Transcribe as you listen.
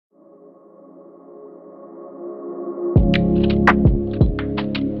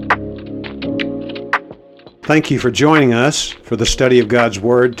Thank you for joining us for the study of God's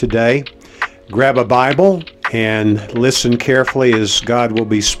Word today. Grab a Bible and listen carefully as God will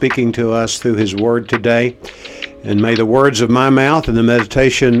be speaking to us through His Word today. And may the words of my mouth and the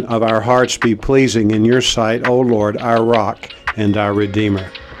meditation of our hearts be pleasing in your sight, O Lord, our rock and our Redeemer.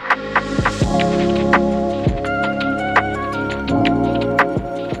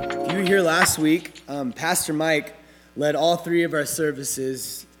 If you were here last week, Pastor Mike led all three of our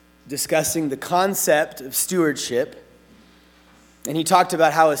services discussing the concept of stewardship. And he talked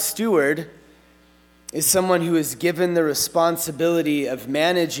about how a steward is someone who is given the responsibility of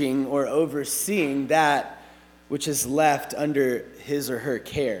managing or overseeing that which is left under his or her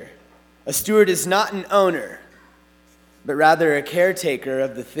care. A steward is not an owner, but rather a caretaker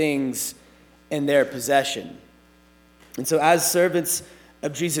of the things in their possession. And so as servants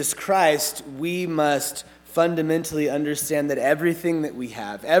of Jesus Christ, we must fundamentally understand that everything that we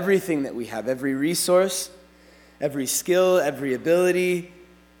have, every resource, every skill, every ability,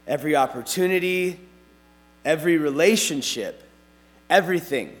 every opportunity, every relationship,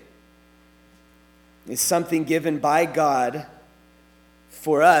 everything is something given by God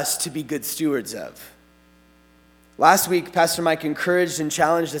for us to be good stewards of. Last week, Pastor Mike encouraged and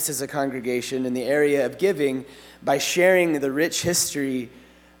challenged us as a congregation in the area of giving by sharing the rich history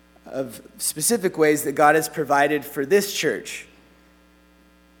of specific ways that God has provided for this church.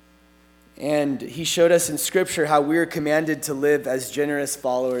 And he showed us in Scripture how we're commanded to live as generous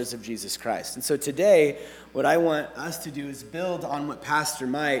followers of Jesus Christ. And so today, what I want us to do is build on what Pastor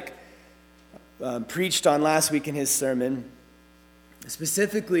Mike preached on last week in his sermon,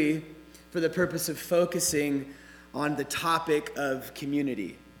 specifically for the purpose of focusing on the topic of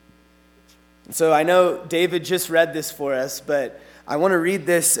community. And so I know David just read this for us, but I want to read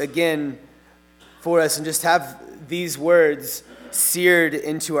this again for us and just have these words seared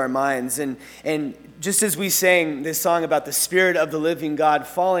into our minds. And just as we sang this song about the Spirit of the living God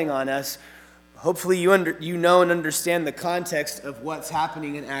falling on us, hopefully you know and understand the context of what's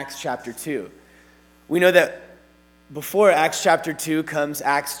happening in Acts chapter 2. We know that before Acts chapter 2 comes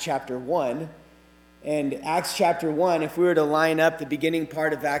Acts chapter 1. And Acts chapter 1, if we were to line up the beginning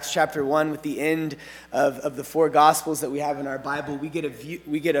part of Acts chapter 1 with the end of the four Gospels that we have in our Bible, we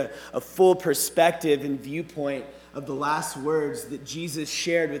get a full perspective and viewpoint of the last words that Jesus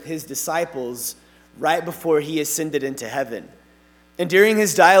shared with his disciples right before he ascended into heaven. And during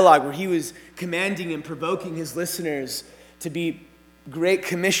his dialogue where he was commanding and provoking his listeners to be Great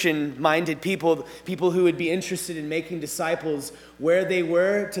Commission-minded people who would be interested in making disciples where they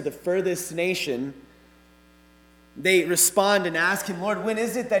were to the furthest nation, they respond and ask him, Lord, when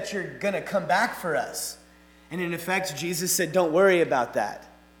is it that you're going to come back for us? And in effect, Jesus said, don't worry about that.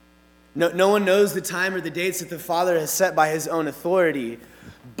 No one knows the time or the dates that the Father has set by his own authority,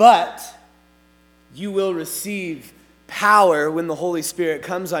 but you will receive power when the Holy Spirit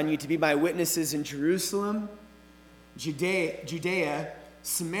comes on you to be my witnesses in Jerusalem, Judea,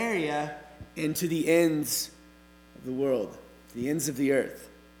 Samaria, and to the ends of the world, to the ends of the earth.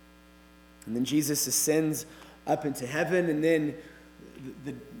 And then Jesus ascends up into heaven, and then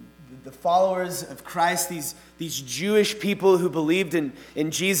the followers of Christ, these Jewish people who believed in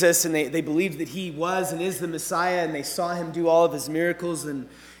Jesus, and they believed that he was and is the Messiah, and they saw him do all of his miracles and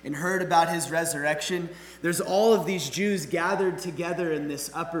heard about his resurrection. There's all of these Jews gathered together in this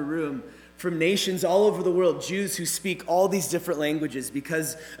upper room from nations all over the world, Jews who speak all these different languages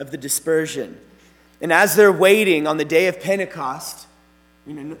because of the dispersion. And as they're waiting on the day of Pentecost,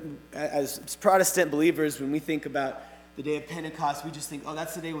 as Protestant believers, when we think about the day of Pentecost, we just think, oh,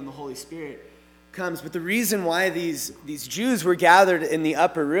 that's the day when the Holy Spirit comes. But the reason why these Jews were gathered in the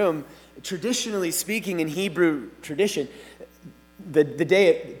upper room, traditionally speaking in Hebrew tradition, the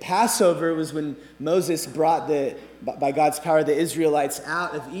day of Passover was when Moses brought by God's power, the Israelites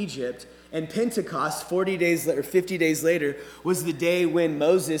out of Egypt. And Pentecost, 40 days later, 50 days later, was the day when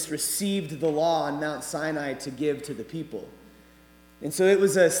Moses received the law on Mount Sinai to give to the people. And so it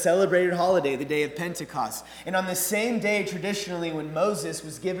was a celebrated holiday, the day of Pentecost. And on the same day, traditionally, when Moses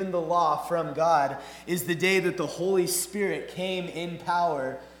was given the law from God, is the day that the Holy Spirit came in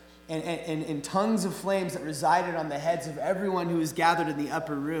power and in tongues of flames that resided on the heads of everyone who was gathered in the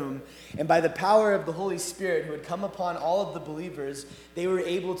upper room. And by the power of the Holy Spirit who had come upon all of the believers, they were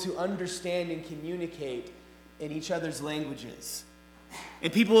able to understand and communicate in each other's languages.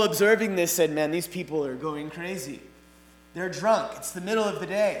 And people observing this said, man, these people are going crazy. They're drunk. It's the middle of the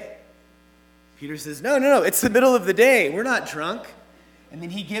day. Peter says, no, it's the middle of the day. We're not drunk. And then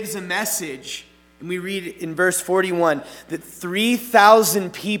he gives a message. And we read in verse 41 that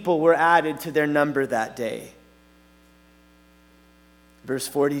 3,000 people were added to their number that day. Verse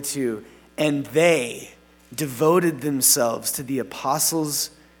 42, and they devoted themselves to the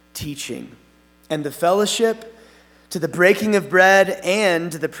apostles' teaching and the fellowship, to the breaking of bread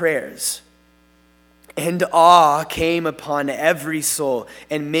and the prayers. And awe came upon every soul,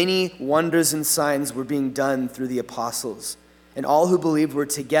 and many wonders and signs were being done through the apostles. And all who believed were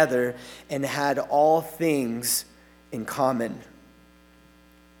together and had all things in common.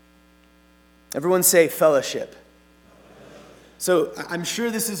 Everyone say fellowship. So I'm sure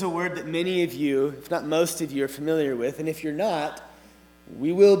this is a word that many of you, if not most of you, are familiar with. And if you're not,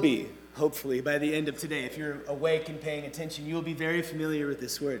 we will be, hopefully, by the end of today. If you're awake and paying attention, you'll be very familiar with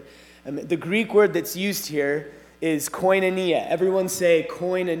this word. The Greek word that's used here is koinonia. Everyone say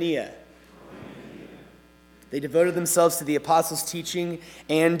koinonia. They devoted themselves to the apostles' teaching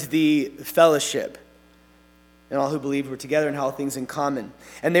and the fellowship. And all who believed were together and had all things in common.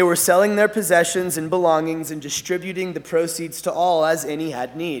 And they were selling their possessions and belongings and distributing the proceeds to all as any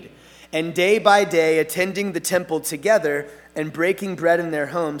had need. And day by day, attending the temple together and breaking bread in their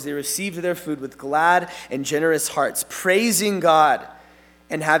homes, they received their food with glad and generous hearts, praising God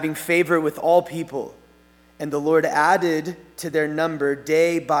and having favor with all people. And the Lord added to their number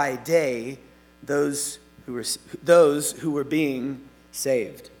day by day those who were being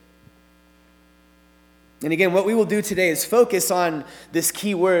saved. And again, what we will do today is focus on this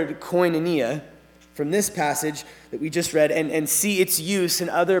key word, koinonia, from this passage that we just read, and see its use in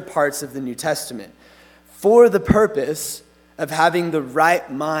other parts of the New Testament for the purpose of having the right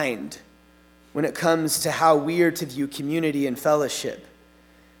mind when it comes to how we are to view community and fellowship.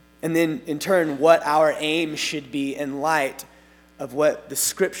 And then, in turn, what our aim should be in light of what the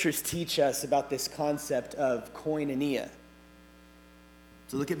scriptures teach us about this concept of koinonia.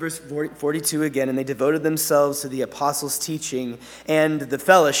 So look at verse 42 again. And they devoted themselves to the apostles' teaching and the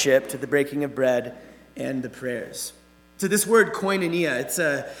fellowship, to the breaking of bread and the prayers. So this word koinonia,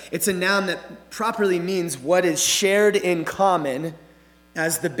 it's a noun that properly means what is shared in common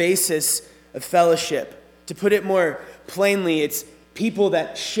as the basis of fellowship. To put it more plainly, it's people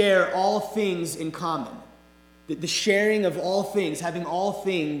that share all things in common. The sharing of all things, having all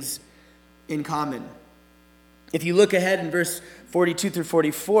things in common. If you look ahead in verse 42 through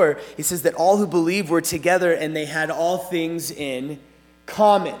 44, he says that all who believed were together and they had all things in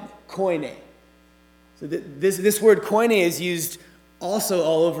common, koine. So this word koine is used also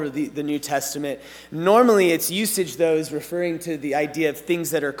all over the New Testament. Normally its usage, though, is referring to the idea of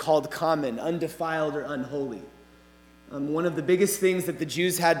things that are called common, undefiled or unholy. One of the biggest things that the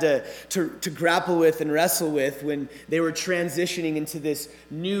Jews had to grapple with and wrestle with when they were transitioning into this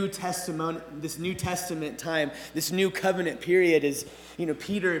New Testament time, this new covenant period is,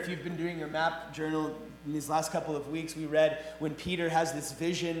 Peter, if you've been doing your map journal in these last couple of weeks, we read when Peter has this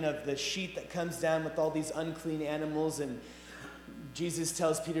vision of the sheet that comes down with all these unclean animals, and Jesus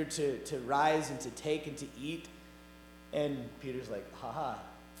tells Peter to rise and to take and to eat. And Peter's like, haha.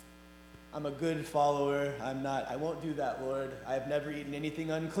 I'm a good follower. I won't do that, Lord. I have never eaten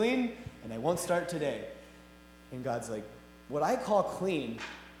anything unclean, and I won't start today. And God's like, what I call clean,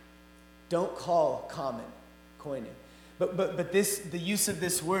 don't call common, koine. But the use of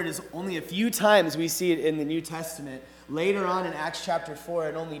this word is only a few times we see it in the New Testament. Later on in Acts chapter 4,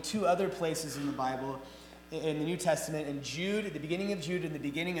 and only two other places in the Bible, in the New Testament, in Jude, at the beginning of Jude and the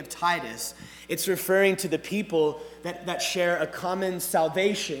beginning of Titus, it's referring to the people that share a common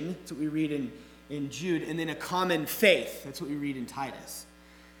salvation. That's what we read in Jude, and then a common faith. That's what we read in Titus.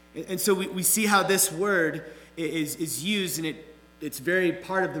 And so we see how this word is used, and it's very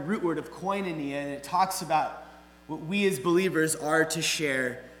part of the root word of koinonia, and it talks about what we as believers are to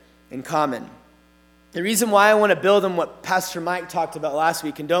share in common. The reason why I want to build on what Pastor Mike talked about last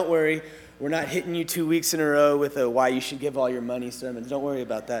week, and don't worry, we're not hitting you 2 weeks in a row with a why you should give all your money sermons. Don't worry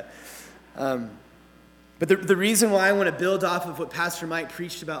about that. But the reason why I want to build off of what Pastor Mike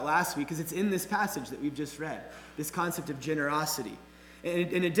preached about last week is it's in this passage that we've just read, this concept of generosity.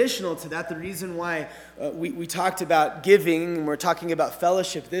 And in additional to that, the reason why we talked about giving and we're talking about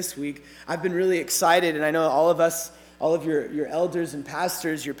fellowship this week, I've been really excited, and I know all of your elders and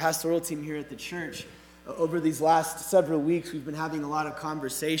pastors, your pastoral team here at the church, over these last several weeks, we've been having a lot of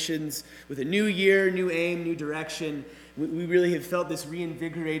conversations with a new year, new aim, new direction. We really have felt this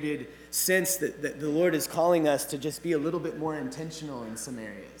reinvigorated sense that the Lord is calling us to just be a little bit more intentional in some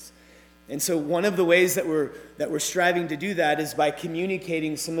areas. And so one of the ways that we're striving to do that is by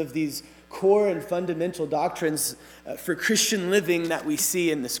communicating some of these core and fundamental doctrines for Christian living that we see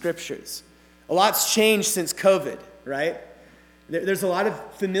in the scriptures. A lot's changed since COVID, right? There's a lot of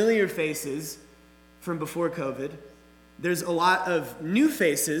familiar faces from before COVID, there's a lot of new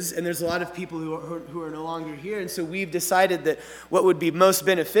faces, and there's a lot of people who are no longer here. And so we've decided that what would be most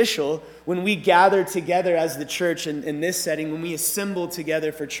beneficial when we gather together as the church in this setting, when we assemble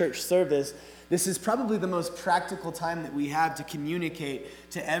together for church service, this is probably the most practical time that we have to communicate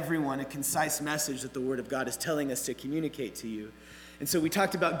to everyone a concise message that the Word of God is telling us to communicate to you. And so we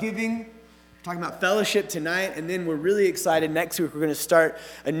talked about giving, talking about fellowship tonight, and then we're really excited. Next week, we're going to start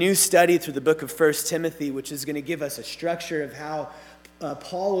a new study through the book of 1 Timothy, which is going to give us a structure of how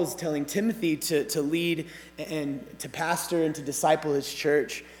Paul was telling Timothy to lead and to pastor and to disciple his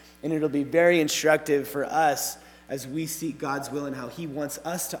church. And it'll be very instructive for us as we seek God's will and how he wants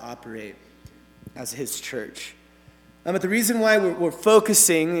us to operate as his church. But the reason why we're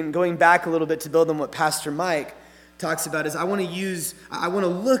focusing and going back a little bit to build on what Pastor Mike talks about is I want to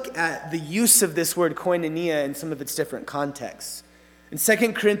look at the use of this word koinonia in some of its different contexts. In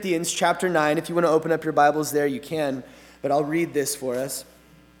 2 Corinthians chapter 9, if you want to open up your Bibles there, you can, but I'll read this for us.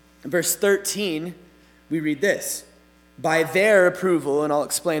 In verse 13, we read this: by their approval, and I'll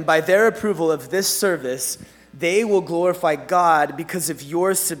explain, by their approval of this service, they will glorify God because of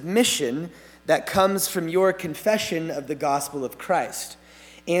your submission that comes from your confession of the gospel of Christ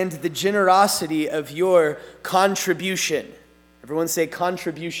and the generosity of your contribution. Everyone say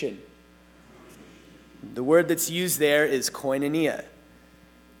contribution. The word that's used there is koinonia.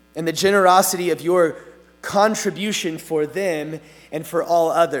 And the generosity of your contribution for them and for all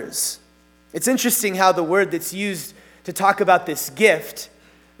others. It's interesting how the word that's used to talk about this gift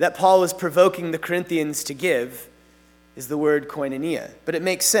that Paul was provoking the Corinthians to give is the word koinonia. But it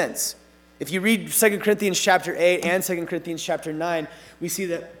makes sense. If you read 2 Corinthians chapter 8 and 2 Corinthians chapter 9, we see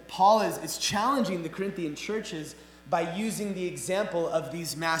that Paul is challenging the Corinthian churches by using the example of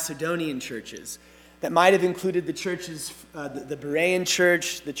these Macedonian churches. That might have included the churches, the Berean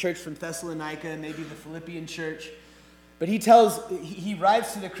church, the church from Thessalonica, maybe the Philippian church. But he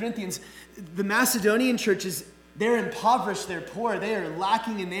writes to the Corinthians, the Macedonian churches, they're impoverished, they're poor, they are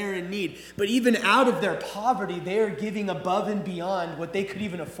lacking and they are in need. But even out of their poverty, they are giving above and beyond what they could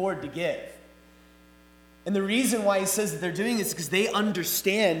even afford to give. And the reason why he says that they're doing this is because they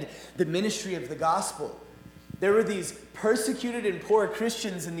understand the ministry of the gospel. There were these persecuted and poor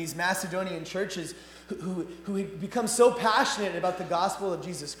Christians in these Macedonian churches who had become so passionate about the gospel of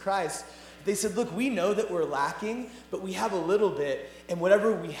Jesus Christ. They said, look, we know that we're lacking, but we have a little bit, and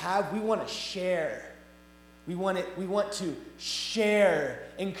whatever we have, we want to share. We want to share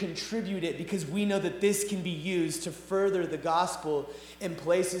and contribute it because we know that this can be used to further the gospel in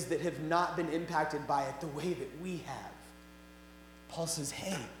places that have not been impacted by it the way that we have. Paul says,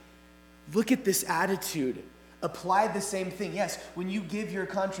 hey, look at this attitude. Apply the same thing. Yes, when you give your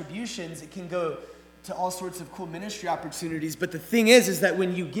contributions, it can go to all sorts of cool ministry opportunities. But the thing is that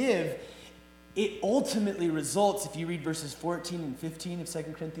when you give, it ultimately results, if you read verses 14 and 15 of 2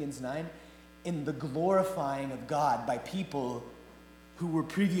 Corinthians 9, in the glorifying of God by people who were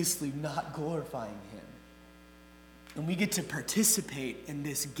previously not glorifying him. And we get to participate in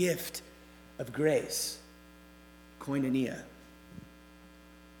this gift of grace, koinonia.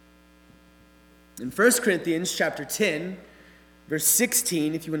 In 1 Corinthians chapter 10, verse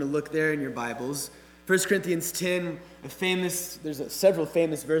 16, if you want to look there in your Bibles, 1 Corinthians 10, there's several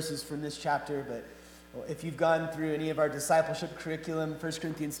famous verses from this chapter, but if you've gone through any of our discipleship curriculum, 1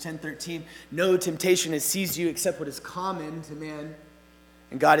 Corinthians 10:13, no temptation has seized you except what is common to man.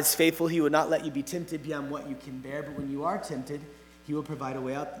 And God is faithful. He will not let you be tempted beyond what you can bear. But when you are tempted, he will provide a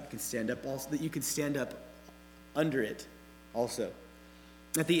way out that you can stand up also, that you can stand up under it also.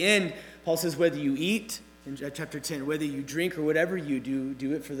 At the end, Paul says, whether you eat, in chapter 10, whether you drink or whatever you do,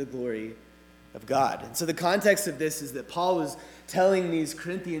 do it for the glory of God. And so the context of this is that Paul was telling these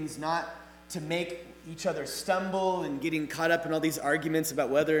Corinthians not to make each other stumble and getting caught up in all these arguments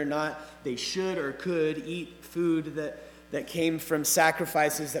about whether or not they should or could eat food that came from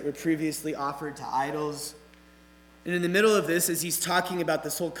sacrifices that were previously offered to idols. And in the middle of this, as he's talking about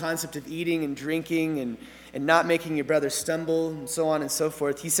this whole concept of eating and drinking and not making your brother stumble and so on and so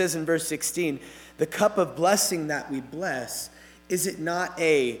forth, he says in verse 16, the cup of blessing that we bless, is it not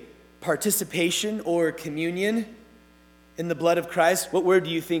a participation or communion in the blood of Christ? What word do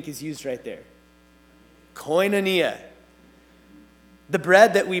you think is used right there? Koinonia. The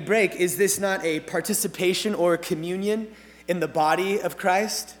bread that we break, is this not a participation or communion in the body of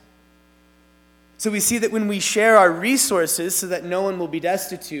Christ? So we see that when we share our resources so that no one will be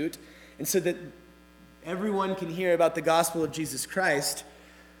destitute and so that everyone can hear about the gospel of Jesus Christ,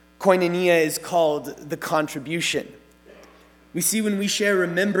 koinonia is called the contribution. We see when we share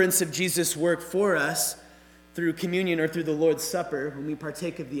remembrance of Jesus' work for us through communion or through the Lord's Supper, when we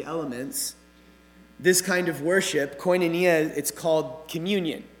partake of the elements, this kind of worship, koinonia, it's called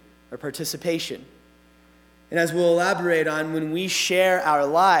communion or participation. And as we'll elaborate on, when we share our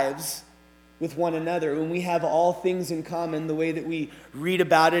lives with one another, when we have all things in common, the way that we read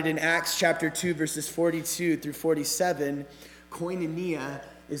about it in Acts chapter 2, verses 42 through 47, koinonia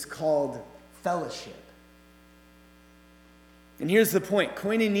is called fellowship. And here's the point.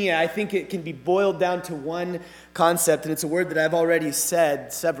 Koinonia, I think it can be boiled down to one concept, and it's a word that I've already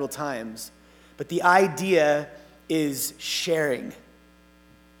said several times. But the idea is sharing.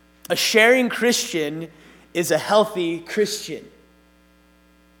 A sharing Christian is a healthy Christian.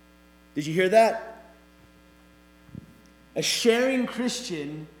 Did you hear that? A sharing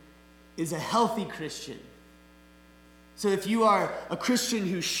Christian is a healthy Christian. So if you are a Christian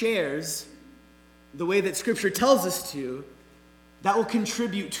who shares the way that Scripture tells us to, that will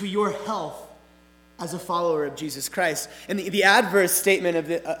contribute to your health as a follower of Jesus Christ. And the adverse statement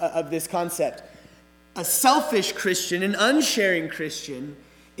of this concept, a selfish Christian, an unsharing Christian,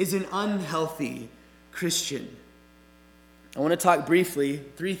 is an unhealthy Christian. I want to talk briefly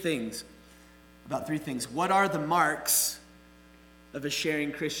about three things. What are the marks of a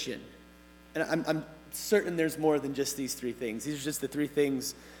sharing Christian? And I'm certain there's more than just these three things. These are just the three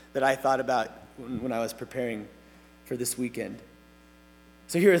things that I thought about when I was preparing for this weekend.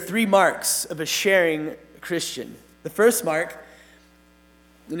 So here are three marks of a sharing Christian. The first mark,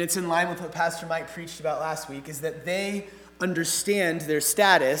 and it's in line with what Pastor Mike preached about last week, is that they understand their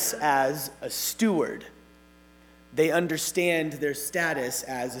status as a steward. They understand their status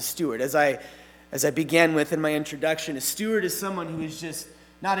as a steward. As I began with in my introduction, a steward is someone who is just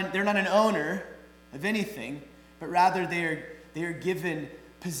they're not an owner of anything, but rather they are given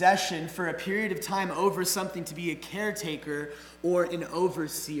possession for a period of time over something to be a caretaker or an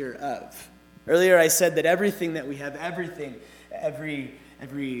overseer of. Earlier I said that everything that we have, every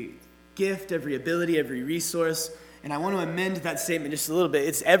gift, every ability, every resource, and I want to amend that statement just a little bit.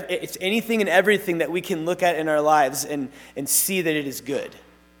 It's anything and everything that we can look at in our lives and see that it is good.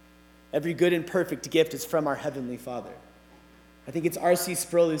 Every good and perfect gift is from our Heavenly Father. I think it's R.C.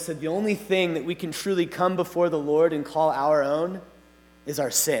 Sproul who said the only thing that we can truly come before the Lord and call our own is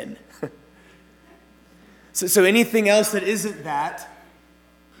our sin. So anything else that isn't that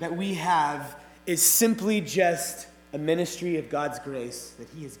we have is simply just a ministry of God's grace that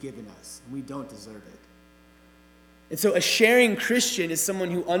He has given us, and we don't deserve it. And so a sharing Christian is someone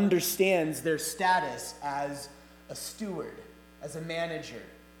who understands their status as a steward, as a manager,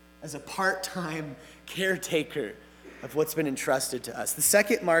 as a part-time caretaker of what's been entrusted to us. The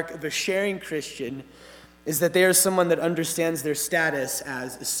second mark of a sharing Christian is that they are someone that understands their status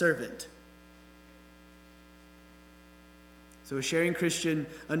as a servant. So a sharing Christian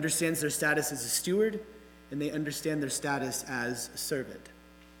understands their status as a steward, and they understand their status as a servant.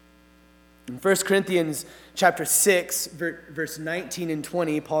 In 1 Corinthians chapter 6, verse 19 and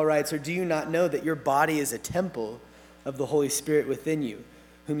 20, Paul writes, "Or do you not know that your body is a temple of the Holy Spirit within you,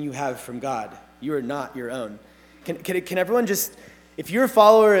 whom you have from God? You are not your own." Can everyone just, if you're a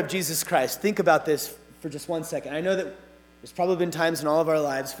follower of Jesus Christ, think about this for just 1 second. I know that there's probably been times in all of our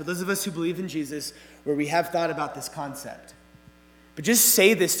lives, for those of us who believe in Jesus, where we have thought about this concept. But just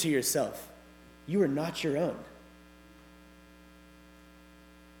say this to yourself. You are not your own.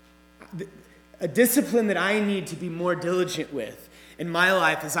 A discipline that I need to be more diligent with in my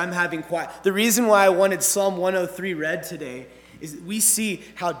life as I'm having quiet. The reason why I wanted Psalm 103 read today is we see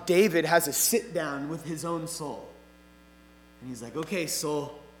how David has a sit down with his own soul. And he's like, okay,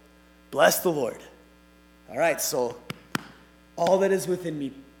 soul, bless the Lord. All right, soul, all that is within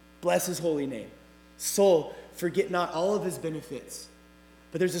me, bless His holy name. Soul, forget not all of His benefits.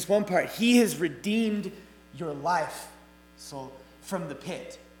 But there's this one part. He has redeemed your life, soul, from the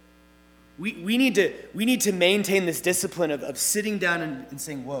pit. We need to maintain this discipline of sitting down and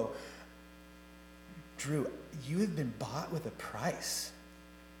saying, whoa, Drew, you have been bought with a price.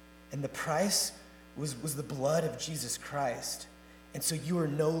 And the price was the blood of Jesus Christ. And so you are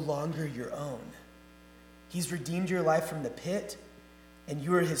no longer your own. He's redeemed your life from the pit, and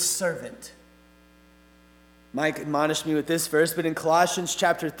you are His servant. Mike admonished me with this verse, but in Colossians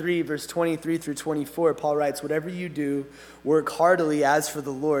chapter 3, verse 23 through 24, Paul writes, "Whatever you do, work heartily as for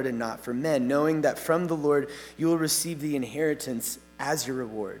the Lord and not for men, knowing that from the Lord you will receive the inheritance as your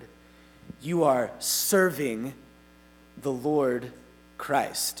reward. You are serving the Lord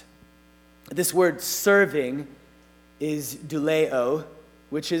Christ." This word serving is douleo,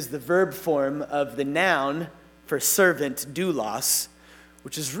 which is the verb form of the noun for servant, doulos,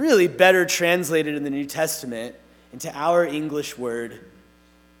 which is really better translated in the New Testament into our English word,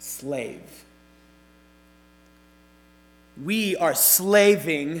 slave. we are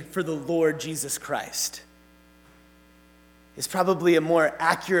slaving for the Lord Jesus Christ. Is probably a more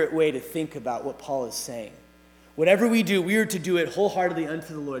accurate way to think about what Paul is saying. Whatever we do, we are to do it wholeheartedly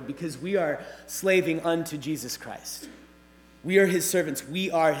unto the Lord because we are slaving unto Jesus Christ. We are his servants.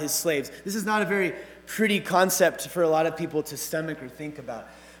 We are his slaves. This is not a very pretty concept for a lot of people to stomach or think about.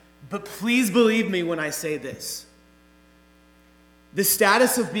 But please believe me when I say this. The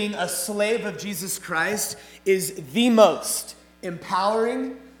status of being a slave of Jesus Christ is the most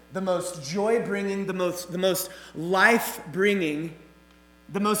empowering, the most joy-bringing, the most life-bringing,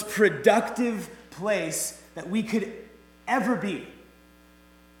 the most productive place that we could ever be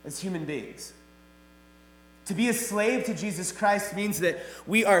as human beings. To be a slave to Jesus Christ means that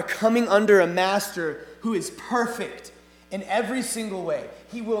we are coming under a master who is perfect in every single way.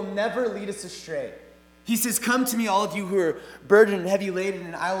 He will never lead us astray. He says, "Come to me, all of you who are burdened and heavy laden,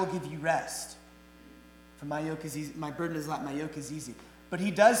 and I will give you rest. For my yoke is easy, my burden is light, my yoke is easy." But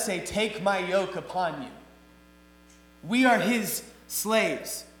he does say, "Take my yoke upon you." We are his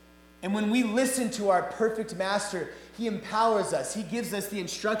slaves. And when we listen to our perfect master, he empowers us. He gives us the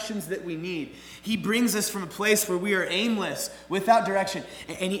instructions that we need. He brings us from a place where we are aimless, without direction.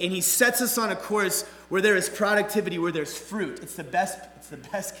 And he sets us on a course where there is productivity, where there's fruit. It's the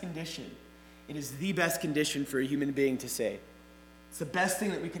best condition. It is the best condition for a human being to say. It's the best thing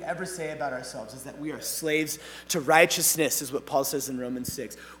that we could ever say about ourselves is that we are slaves to righteousness, is what Paul says in Romans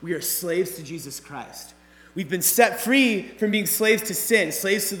 6. We are slaves to Jesus Christ. We've been set free from being slaves to sin,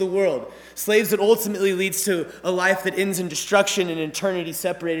 slaves to the world, slaves that ultimately leads to a life that ends in destruction and eternity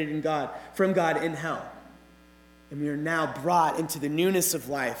separated from God in hell. And we are now brought into the newness of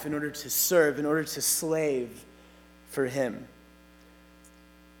life in order to serve, in order to slave for him.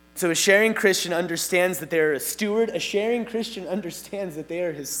 So a sharing Christian understands that they are a steward. A sharing Christian understands that they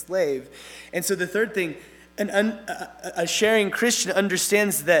are his slave. And so the third thing, a sharing Christian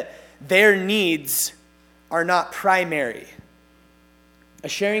understands that their needs are not primary. A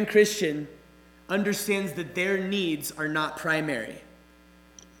sharing Christian understands that their needs are not primary.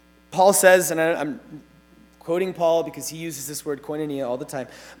 Paul says, and I'm quoting Paul because he uses this word koinonia all the time.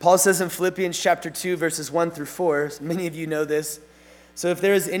 Paul says in Philippians chapter 2, verses 1 through 4, many of you know this. So if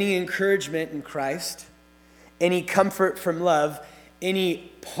there is any encouragement in Christ, any comfort from love, any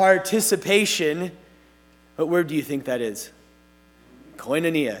participation, what word do you think that is?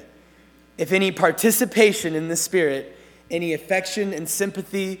 Koinonia. If any participation in the Spirit, any affection and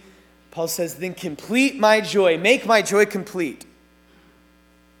sympathy, Paul says, then complete my joy, make my joy complete.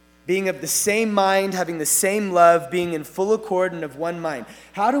 Being of the same mind, having the same love, being in full accord and of one mind.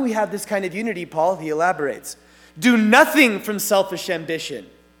 How do we have this kind of unity, Paul? He elaborates. Do nothing from selfish ambition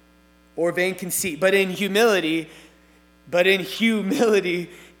or vain conceit, but in humility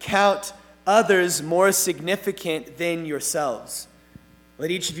count others more significant than yourselves. Let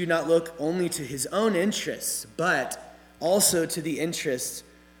each of you not look only to his own interests, but also to the interests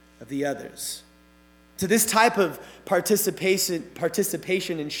of the others. To this type of participation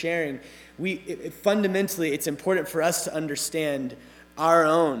and sharing, fundamentally, it's important for us to understand our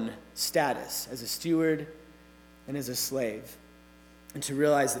own status as a steward and as a slave, and to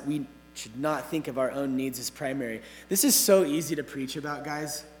realize that we should not think of our own needs as primary. This is so easy to preach about,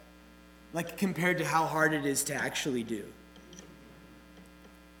 guys, like compared to how hard it is to actually do.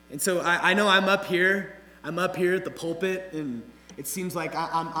 And so I know I'm up here at the pulpit, and it seems like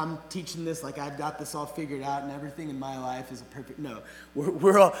I'm teaching this like I've got this all figured out and everything in my life is a perfect. No,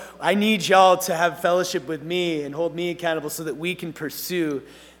 I need y'all to have fellowship with me and hold me accountable so that we can pursue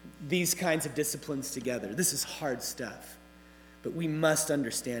these kinds of disciplines together. This is hard stuff, but we must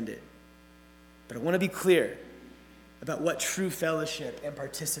understand it. But I want to be clear about what true fellowship and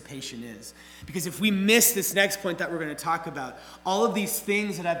participation is. Because if we miss this next point that we're going to talk about, all of these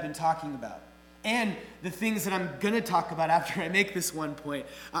things that I've been talking about, and the things that I'm going to talk about after I make this one point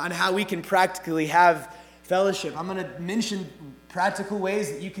on how we can practically have fellowship, I'm going to mention practical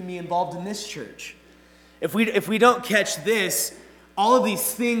ways that you can be involved in this church. If we don't catch this, all of these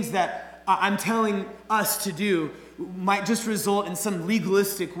things that I'm telling us to do might just result in some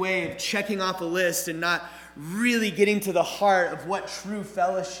legalistic way of checking off a list and not really getting to the heart of what true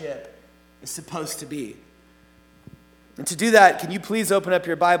fellowship is supposed to be. And to do that, can you please open up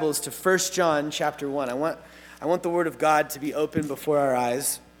your Bibles to 1 John chapter 1. I want the Word of God to be open before our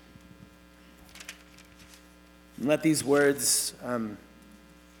eyes. And let these words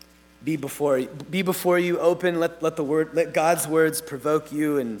be before you open. Let God's words provoke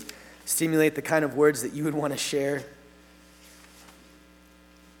you and stimulate the kind of words that you would want to share.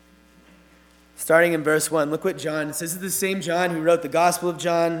 Starting in verse 1, look what John says. This is the same John who wrote the Gospel of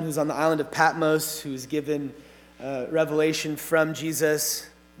John, who's on the island of Patmos, who's given revelation from Jesus,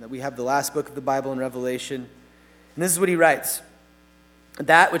 that we have the last book of the Bible in Revelation. And this is what he writes.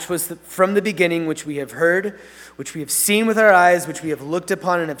 That which was from the beginning, which we have heard, which we have seen with our eyes, which we have looked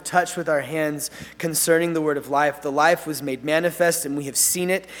upon and have touched with our hands concerning the word of life. The life was made manifest, and we have seen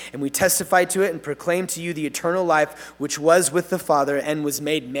it, and we testify to it and proclaim to you the eternal life which was with the Father and was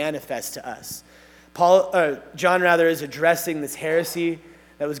made manifest to us. John is addressing this heresy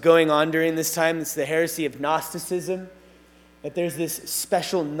that was going on during this time. It's the heresy of Gnosticism. That there's this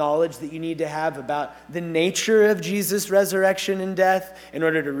special knowledge that you need to have about the nature of Jesus' resurrection and death in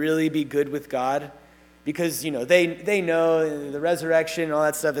order to really be good with God. Because, they know the resurrection and all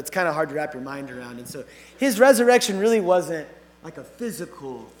that stuff. It's kind of hard to wrap your mind around. And so his resurrection really wasn't like a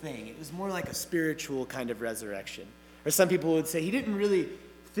physical thing. It was more like a spiritual kind of resurrection. Or some people would say he didn't really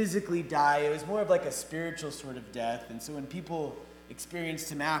physically die. It was more of like a spiritual sort of death. And so when people experienced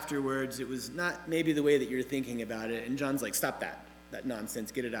him afterwards, it was not maybe the way that you're thinking about it. And John's like, stop that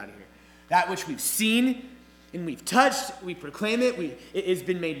nonsense, get it out of here. That which we've seen and we've touched, we proclaim it, it has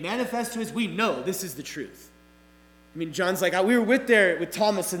been made manifest to us, we know this is the truth. I mean, John's like, we were with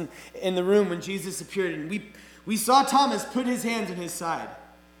Thomas in the room when Jesus appeared, and we saw Thomas put his hands on his side.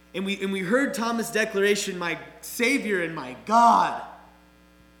 And we heard Thomas' declaration, my Savior and my God.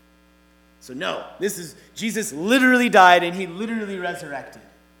 So no, Jesus literally died and he literally resurrected.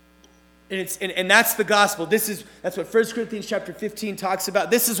 And that's the gospel. That's what 1 Corinthians chapter 15 talks about.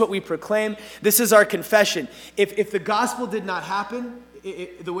 This is what we proclaim. This is our confession. If the gospel did not happen,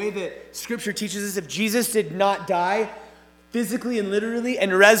 the way that Scripture teaches us, if Jesus did not die physically and literally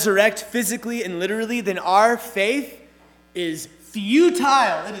and resurrect physically and literally, then our faith is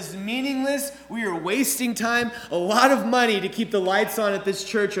futile. It is meaningless. We are wasting time. A lot of money to keep the lights on at this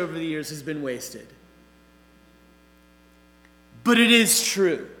church over the years has been wasted. But it is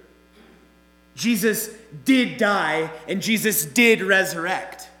true. Jesus did die and Jesus did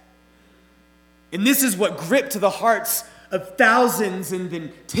resurrect. And this is what gripped the hearts of thousands and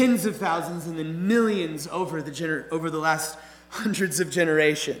then tens of thousands and then millions over the last hundreds of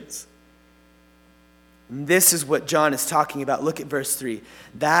generations. And this is what John is talking about. Look at verse 3.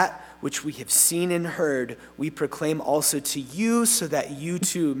 That which we have seen and heard, we proclaim also to you, so that you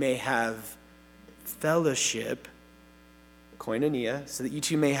too may have fellowship, Koinonia, so that you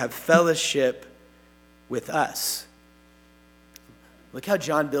too may have fellowship with us. Look how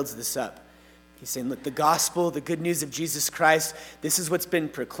John builds this up. He's saying, look, the gospel, the good news of Jesus Christ, this is what's been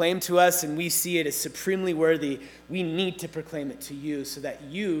proclaimed to us, and we see it as supremely worthy. We need to proclaim it to you so that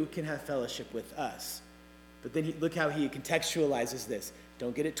you can have fellowship with us. But then look how he contextualizes this.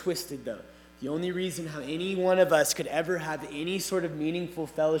 Don't get it twisted, though. The only reason how any one of us could ever have any sort of meaningful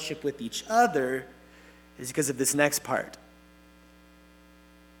fellowship with each other is because of this next part.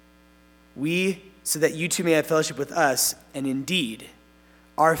 So that you two may have fellowship with us, and indeed,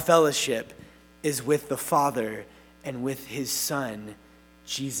 our fellowship is with the Father and with his Son,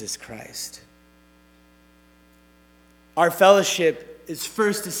 Jesus Christ. Our fellowship is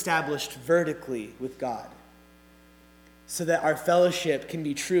first established vertically with God, so that our fellowship can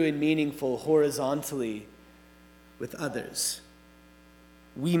be true and meaningful horizontally with others.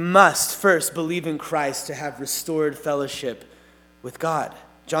 We must first believe in Christ to have restored fellowship with God.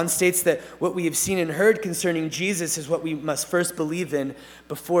 John states that what we have seen and heard concerning Jesus is what we must first believe in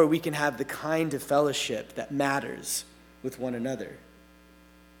before we can have the kind of fellowship that matters with one another.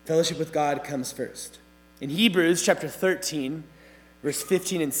 Fellowship with God comes first. In Hebrews chapter 13, verse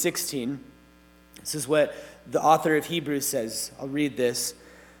 15 and 16, this is what the author of Hebrews says. I'll read this.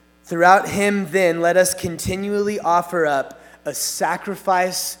 Throughout him, then, let us continually offer up a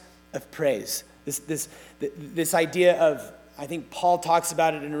sacrifice of praise. This idea of, I think Paul talks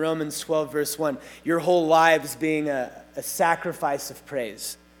about it in Romans 12, verse 1, your whole lives being a sacrifice of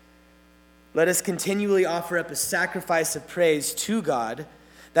praise. Let us continually offer up a sacrifice of praise to God.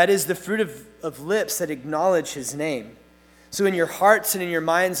 That is the fruit of lips that acknowledge his name. So in your hearts and in your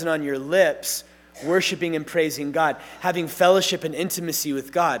minds and on your lips, worshiping and praising God, having fellowship and intimacy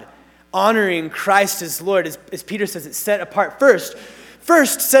with God, honoring Christ as Lord. As Peter says, it's set apart first.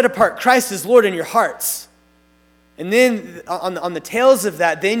 First, set apart Christ as Lord in your hearts. And then on the tails of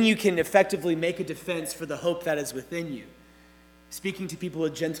that, then you can effectively make a defense for the hope that is within you. Speaking to people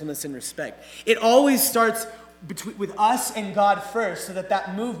with gentleness and respect. It always starts with us and God first, so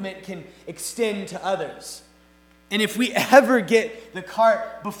that movement can extend to others. And if we ever get the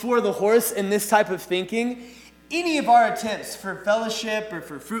cart before the horse in this type of thinking, any of our attempts for fellowship or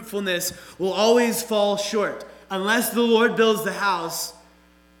for fruitfulness will always fall short. Unless the Lord builds the house,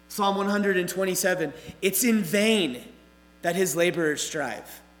 Psalm 127, it's in vain that his laborers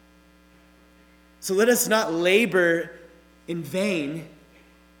strive. So let us not labor in vain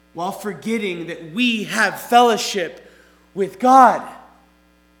while forgetting that we have fellowship with God.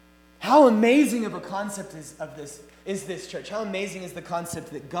 How amazing of a concept is this, church? How amazing is the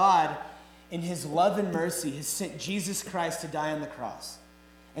concept that God, in his love and mercy, has sent Jesus Christ to die on the cross,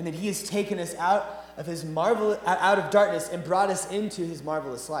 and that he has taken us out of darkness and brought us into his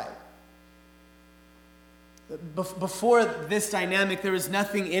marvelous light. Before this dynamic, there was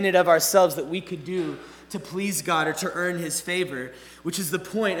nothing in it of ourselves that we could do to please God or to earn his favor, which is the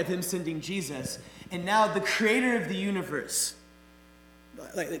point of him sending Jesus. And now the creator of the universe,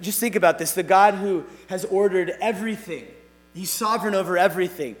 just think about this, the God who has ordered everything, he's sovereign over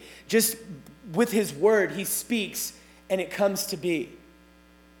everything. Just with his word, he speaks and it comes to be.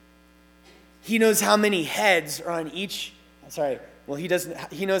 He knows how many heads are on each, he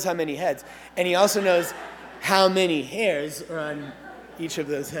knows how many heads. And he also knows how many hairs are on each of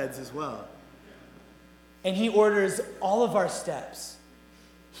those heads as well. And he orders all of our steps.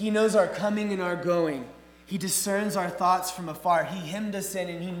 He knows our coming and our going. He discerns our thoughts from afar. He hemmed us in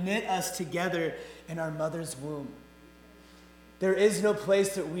and he knit us together in our mother's womb. There is no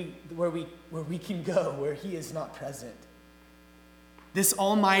place where we can go where he is not present. This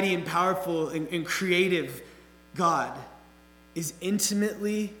almighty and powerful and creative God is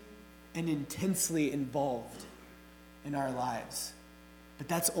intimately and intensely involved in our lives. But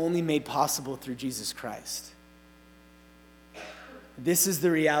that's only made possible through Jesus Christ. This is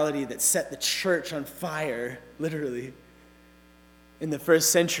the reality that set the church on fire, literally, in the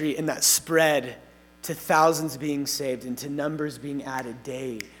first century, and that spread to thousands being saved and to numbers being added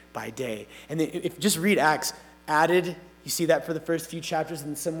day by day. And then if just read Acts, added, you see that for the first few chapters,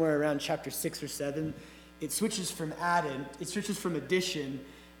 and somewhere around chapter 6 or 7, it switches from addition.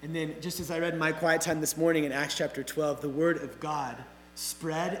 And then, just as I read in my quiet time this morning in Acts chapter 12, the word of God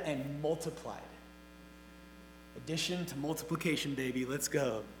spread and multiplied. Addition to multiplication, baby. Let's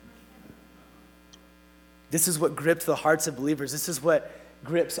go. This is what gripped the hearts of believers. This is what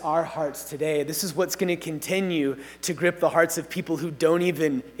grips our hearts today. This is what's going to continue to grip the hearts of people who don't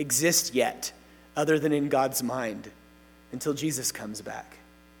even exist yet, other than in God's mind, until Jesus comes back.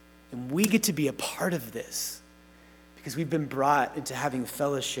 And we get to be a part of this, because we've been brought into having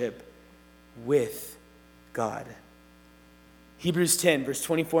fellowship with God. Hebrews 10, verse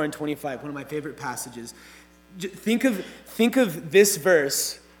 24 and 25, one of my favorite passages. Think of this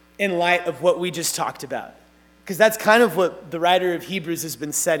verse in light of what we just talked about, because that's kind of what the writer of Hebrews has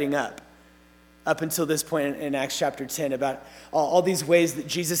been setting up until this point in Acts chapter 10, about all these ways that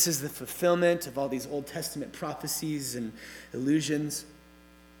Jesus is the fulfillment of all these Old Testament prophecies and illusions.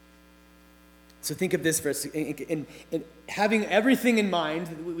 So think of this verse, and having everything in mind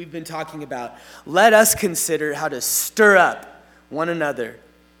that we've been talking about, let us consider how to stir up one another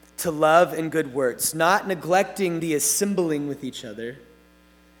to love and good works, not neglecting the assembling with each other,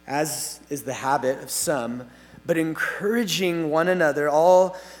 as is the habit of some, but encouraging one another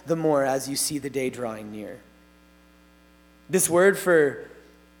all the more as you see the day drawing near. This word for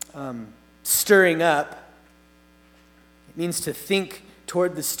stirring up, it means to think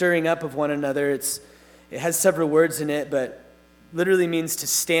toward the stirring up of one another. It has several words in it, but literally means to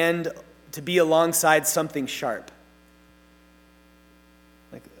stand, to be alongside something sharp.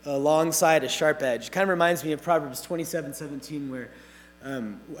 Like alongside a sharp edge. It kind of reminds me of Proverbs 27:17, where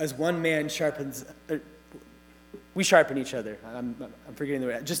as one man sharpens, we sharpen each other. I'm forgetting the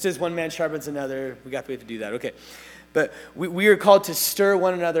word. Just as one man sharpens another, we have to do that. Okay. But we are called to stir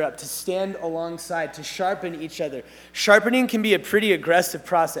one another up, to stand alongside, to sharpen each other. Sharpening can be a pretty aggressive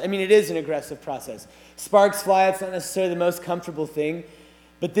process. I mean, it is an aggressive process. Sparks fly, it's not necessarily the most comfortable thing,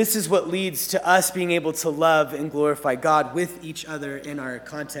 but this is what leads to us being able to love and glorify God with each other in our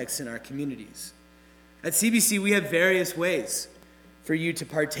contexts, in our communities. At CBC, we have various ways for you to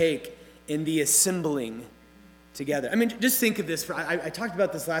partake in the assembling together. I mean, just think of this. I talked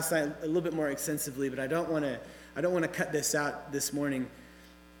about this last night a little bit more extensively, but I don't want to cut this out this morning.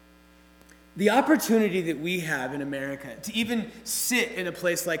 The opportunity that we have in America to even sit in a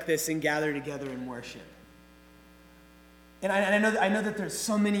place like this and gather together and worship. And I know that there's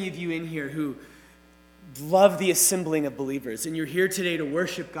so many of you in here who love the assembling of believers, and you're here today to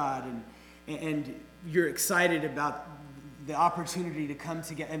worship God, and you're excited about the opportunity to come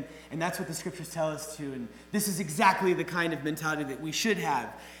together, and that's what the scriptures tell us to, and this is exactly the kind of mentality that we should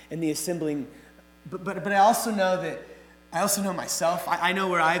have in the assembling. But I also know myself. I know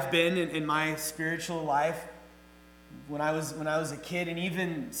where I've been in my spiritual life when I was a kid, and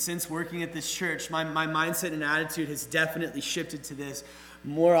even since working at this church, my mindset and attitude has definitely shifted to this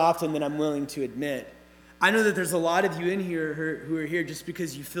more often than I'm willing to admit. I know that there's a lot of you in here who are here just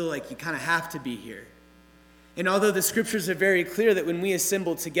because you feel like you kind of have to be here. And although the scriptures are very clear that when we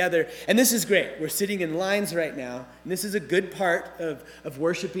assemble together, and this is great, we're sitting in lines right now, and this is a good part of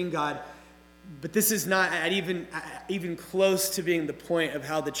worshiping God, but this is not even close to being the point of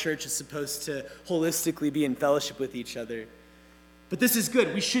how the church is supposed to holistically be in fellowship with each other. But this is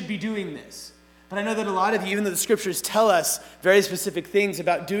good. We should be doing this. But I know that a lot of you, even though the scriptures tell us very specific things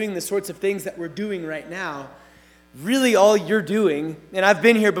about doing the sorts of things that we're doing right now, really all you're doing, and I've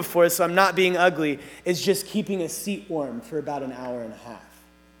been here before, so I'm not being ugly, is just keeping a seat warm for about an hour and a half.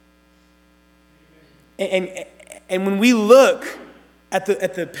 And when we look at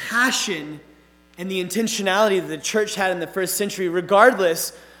the passion and the intentionality that the church had in the first century,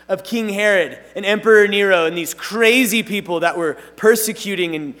 regardless of King Herod and Emperor Nero and these crazy people that were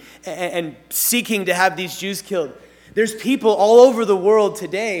persecuting and seeking to have these Jews killed, there's people all over the world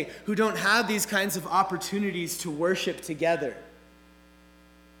today who don't have these kinds of opportunities to worship together.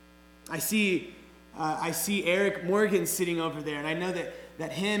 I see Eric Morgan sitting over there, and I know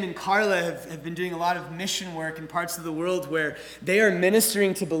that him and Carla have been doing a lot of mission work in parts of the world where they are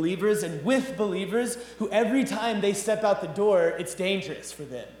ministering to believers and with believers who every time they step out the door, it's dangerous for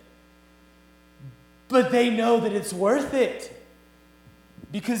them. But they know that it's worth it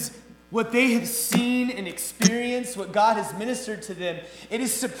because what they have seen and experienced, what God has ministered to them, it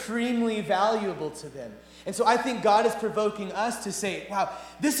is supremely valuable to them. And so I think God is provoking us to say, wow,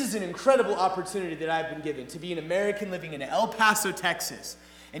 this is an incredible opportunity that I've been given to be an American living in El Paso, Texas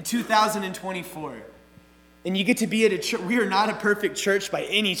in 2024. And you get to be at a church. We are not a perfect church by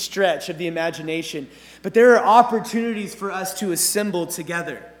any stretch of the imagination, but there are opportunities for us to assemble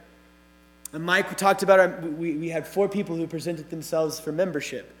together. And Mike talked about we had 4 people who presented themselves for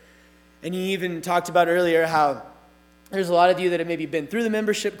membership. And he even talked about earlier how there's a lot of you that have maybe been through the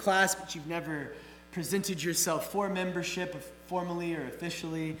membership class, but you've never presented yourself for membership formally or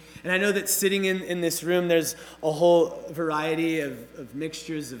officially. And I know that sitting in this room, there's a whole variety of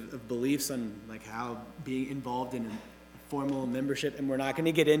mixtures of beliefs on like how being involved in a formal membership, and we're not going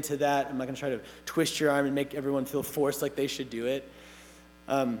to get into that. I'm not going to try to twist your arm and make everyone feel forced like they should do it.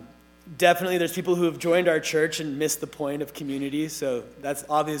 Definitely, there's people who have joined our church and missed the point of community, so that's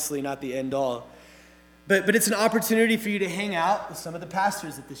obviously not the end all. But it's an opportunity for you to hang out with some of the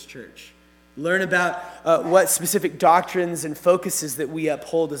pastors at this church. Learn about what specific doctrines and focuses that we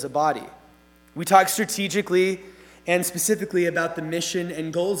uphold as a body. We talk strategically and specifically about the mission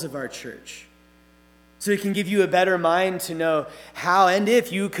and goals of our church. So it can give you a better mind to know how and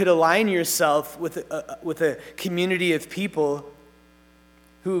if you could align yourself with a community of people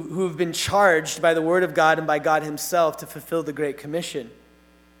who have been charged by the Word of God and by God Himself to fulfill the Great Commission.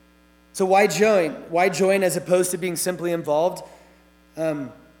 So why join? Why join as opposed to being simply involved?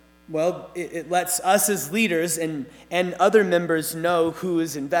 Well, it lets us as leaders and other members know who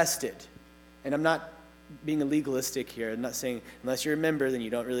is invested. And I'm not being legalistic here. I'm not saying unless you're a member, then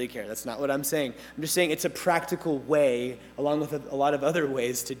you don't really care. That's not what I'm saying. I'm just saying it's a practical way, along with a lot of other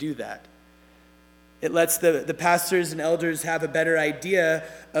ways, to do that. It lets the pastors and elders have a better idea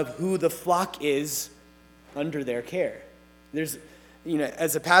of who the flock is under their care. There's,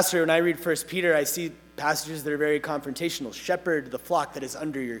 as a pastor, when I read 1 Peter, I see passages that are very confrontational. Shepherd the flock that is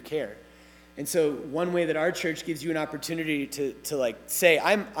under your care. And so one way that our church gives you an opportunity to say,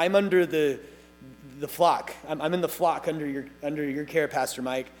 I'm under the flock. I'm in the flock under your care, Pastor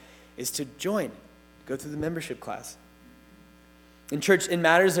Mike, is to join. Go through the membership class. In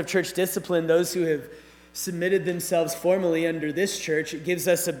matters of church discipline, those who have submitted themselves formally under this church, it gives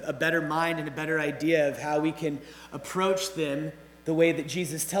us a better mind and a better idea of how we can approach them the way that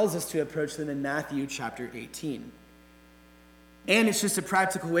Jesus tells us to approach them in Matthew chapter 18. And it's just a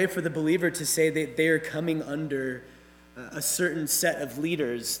practical way for the believer to say that they are coming under a certain set of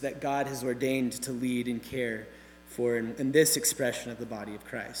leaders that God has ordained to lead and care for in this expression of the body of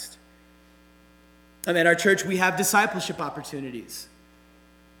Christ. At our church, we have discipleship opportunities.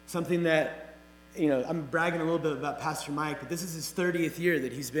 Something that, I'm bragging a little bit about Pastor Mike, but this is his 30th year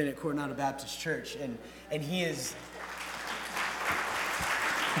that he's been at Koinonia Baptist Church, and he is...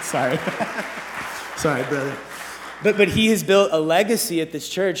 Sorry. Sorry, brother. But he has built a legacy at this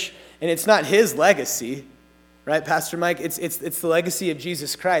church, and it's not his legacy, right, Pastor Mike? It's the legacy of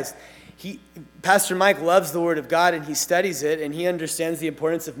Jesus Christ. Pastor Mike loves the Word of God, and he studies it, and he understands the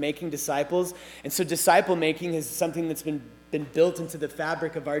importance of making disciples. And so disciple making is something that's been built into the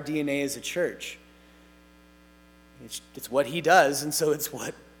fabric of our DNA as a church. It's what he does, and so it's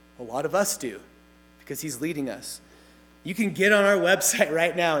what a lot of us do, because he's leading us. You can get on our website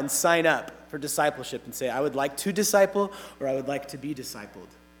right now and sign up for discipleship and say, I would like to disciple, or I would like to be discipled.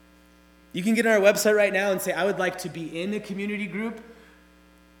 You can get on our website right now and say, I would like to be in a community group.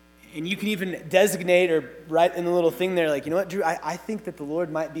 And you can even designate or write in the little thing there, like, you know what, Drew, I think that the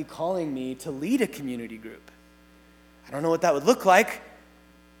Lord might be calling me to lead a community group. I don't know what that would look like,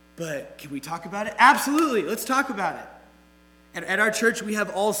 but can we talk about it? Absolutely, let's talk about it. And at our church, we have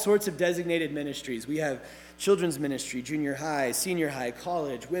all sorts of designated ministries. We have children's ministry, junior high, senior high,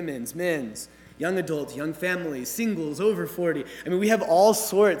 college, women's, men's, young adults, young families, singles, over 40. I mean, we have all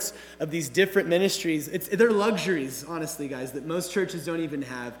sorts of these different ministries. They're luxuries, honestly, guys, that most churches don't even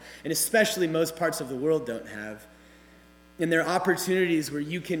have, and especially most parts of the world don't have. And they're opportunities where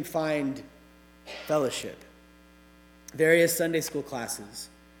you can find fellowship. Various Sunday school classes.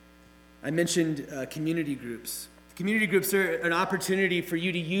 I mentioned community groups. Community groups are an opportunity for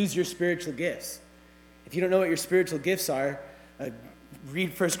you to use your spiritual gifts. If you don't know what your spiritual gifts are,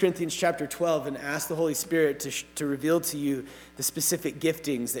 read 1 Corinthians chapter 12 and ask the Holy Spirit to reveal to you the specific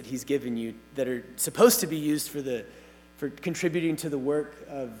giftings that he's given you that are supposed to be used for contributing to the work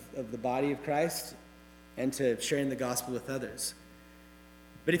of the body of Christ and to sharing the gospel with others.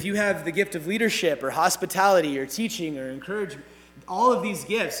 But if you have the gift of leadership or hospitality or teaching or encouragement, all of these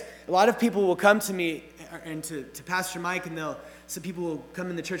gifts, a lot of people will come to me and to Pastor Mike, and some people will come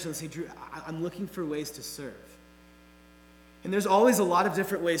in the church and they'll say, Drew, I'm looking for ways to serve. And there's always a lot of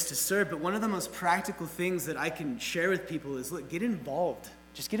different ways to serve, but one of the most practical things that I can share with people is, look, get involved.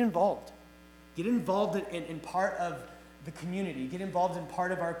 Just get involved. Get involved in part of the community. Get involved in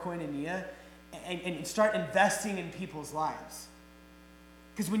part of our Koinonia and start investing in people's lives.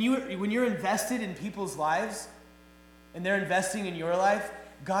 Because when you're invested in people's lives and they're investing in your life,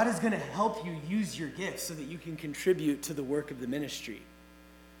 God is going to help you use your gifts so that you can contribute to the work of the ministry.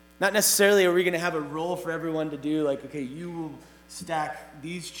 Not necessarily are we going to have a role for everyone to do, like, okay, you will stack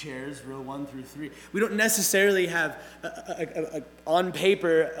these chairs, row 1 through 3. We don't necessarily have, on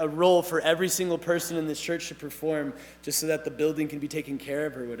paper, a role for every single person in this church to perform just so that the building can be taken care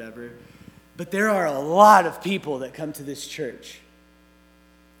of or whatever. But there are a lot of people that come to this church.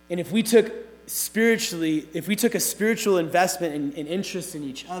 And if we took a spiritual investment and interest in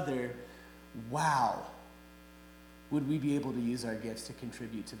each other, wow, would we be able to use our gifts to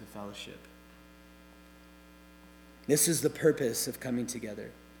contribute to the fellowship? This is the purpose of coming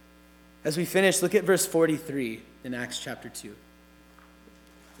together. As we finish, look at verse 43 in Acts chapter 2.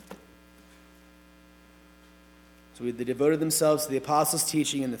 So they devoted themselves to the apostles'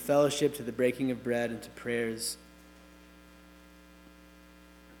 teaching and the fellowship, to the breaking of bread and to prayers.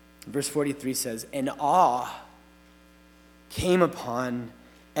 Verse 43 says, and awe came upon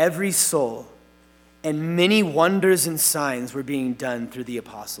every soul, and many wonders and signs were being done through the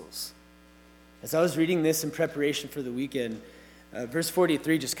apostles. As I was reading this in preparation for the weekend, verse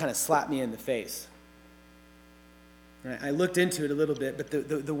 43 just kind of slapped me in the face. I looked into it a little bit, but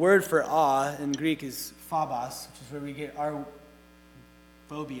the word for awe in Greek is phobos, which is where we get our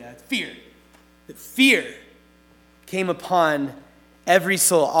phobia, fear. That fear came upon every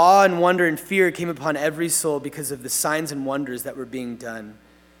soul. Awe and wonder and fear came upon every soul because of the signs and wonders that were being done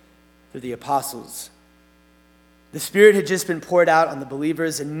through the apostles. The Spirit had just been poured out on the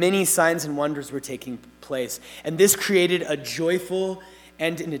believers, and many signs and wonders were taking place. And this created a joyful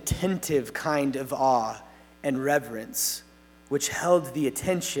and an attentive kind of awe and reverence, which held the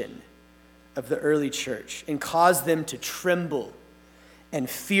attention of the early church and caused them to tremble and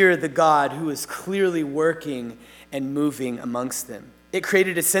fear the God who was clearly working and moving amongst them. It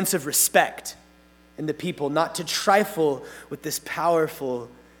created a sense of respect in the people, not to trifle with this powerful,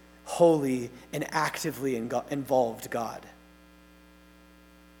 holy, and actively involved God.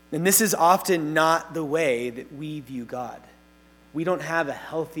 And this is often not the way that we view God. We don't have a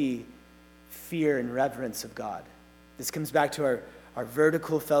healthy fear and reverence of God. This comes back to our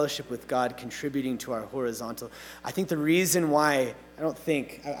vertical fellowship with God contributing to our horizontal. I think the reason why,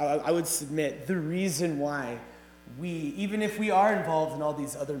 I would submit, the reason why we, even if we are involved in all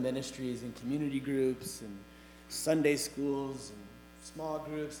these other ministries and community groups and Sunday schools and small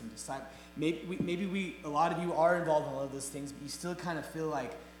groups and disciples, maybe a lot of you are involved in all of those things, but you still kind of feel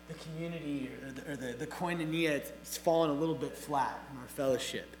like the community or the koinonia, it's fallen a little bit flat in our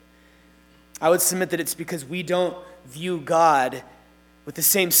fellowship. I would submit that it's because we don't view God with the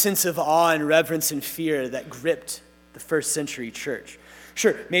same sense of awe and reverence and fear that gripped the first century church.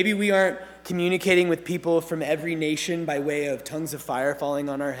 Sure, maybe we aren't communicating with people from every nation by way of tongues of fire falling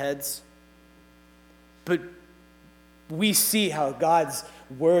on our heads, but we see how God's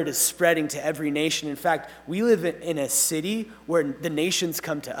word is spreading to every nation. In fact, we live in a city where the nations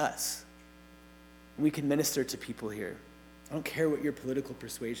come to us. We can minister to people here. I don't care what your political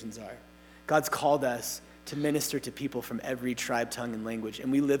persuasions are. God's called us to minister to people from every tribe, tongue, and language. And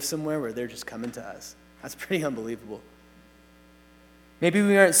we live somewhere where they're just coming to us. That's pretty unbelievable. Maybe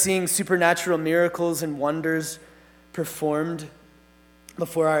we aren't seeing supernatural miracles and wonders performed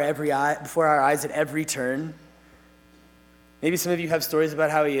before our eyes at every turn. Maybe some of you have stories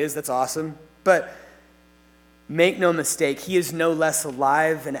about how he is. That's awesome. But make no mistake, he is no less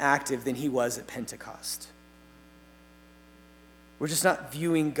alive and active than he was at Pentecost. We're just not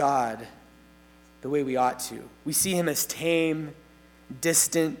viewing God the way we ought to. We see him as tame,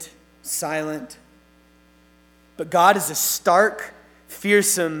 distant, silent. But God is a stark,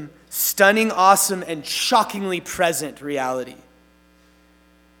 fearsome, stunning, awesome, and shockingly present reality.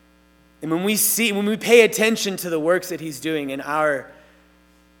 And when we pay attention to the works that he's doing in our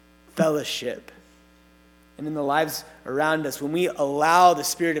fellowship and in the lives around us, when we allow the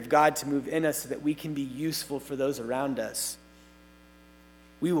Spirit of God to move in us so that we can be useful for those around us,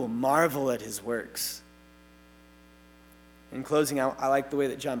 we will marvel at his works. In closing, I like the way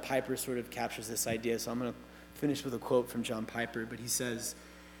that John Piper sort of captures this idea, so I'm going to finish with a quote from John Piper, but he says,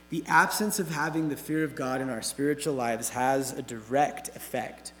 "The absence of having the fear of God in our spiritual lives has a direct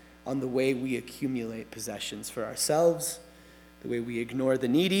effect on the way we accumulate possessions for ourselves, the way we ignore the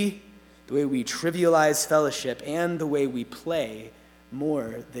needy, the way we trivialize fellowship, and the way we play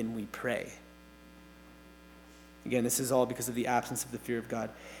more than we pray." Again, this is all because of the absence of the fear of God.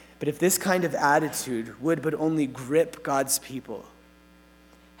 But if this kind of attitude would but only grip God's people,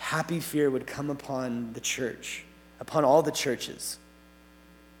 happy fear would come upon the church, upon all the churches,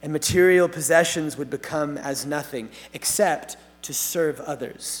 and material possessions would become as nothing except to serve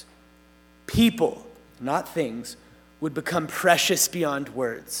others. People, not things, would become precious beyond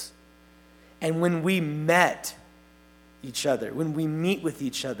words. And when we met each other, when we meet with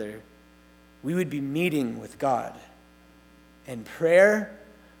each other, we would be meeting with God. And prayer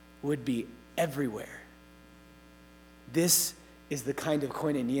would be everywhere. This is the kind of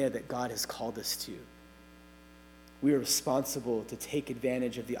koinonia that God has called us to. We are responsible to take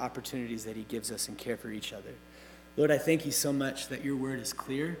advantage of the opportunities that he gives us and care for each other. Lord, I thank you so much that your word is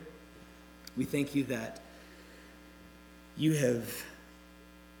clear. We thank you that you have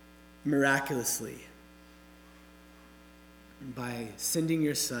miraculously, by sending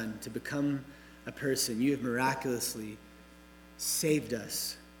your son to become a person, you have miraculously saved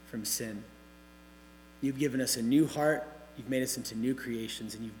us from sin. You've given us a new heart, you've made us into new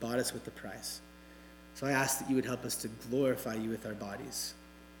creations, and you've bought us with the price. So I ask that you would help us to glorify you with our bodies,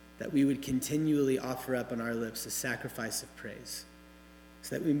 that we would continually offer up on our lips a sacrifice of praise,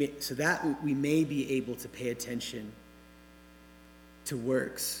 so that we may be able to pay attention to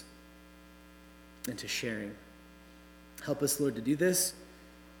works and to sharing. Help us, Lord, to do this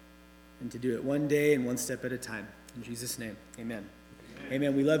and to do it one day and one step at a time. In Jesus' name, amen.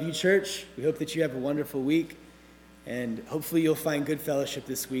 Amen. We love you, church. We hope that you have a wonderful week, and hopefully you'll find good fellowship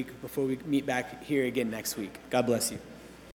this week before we meet back here again next week. God bless you.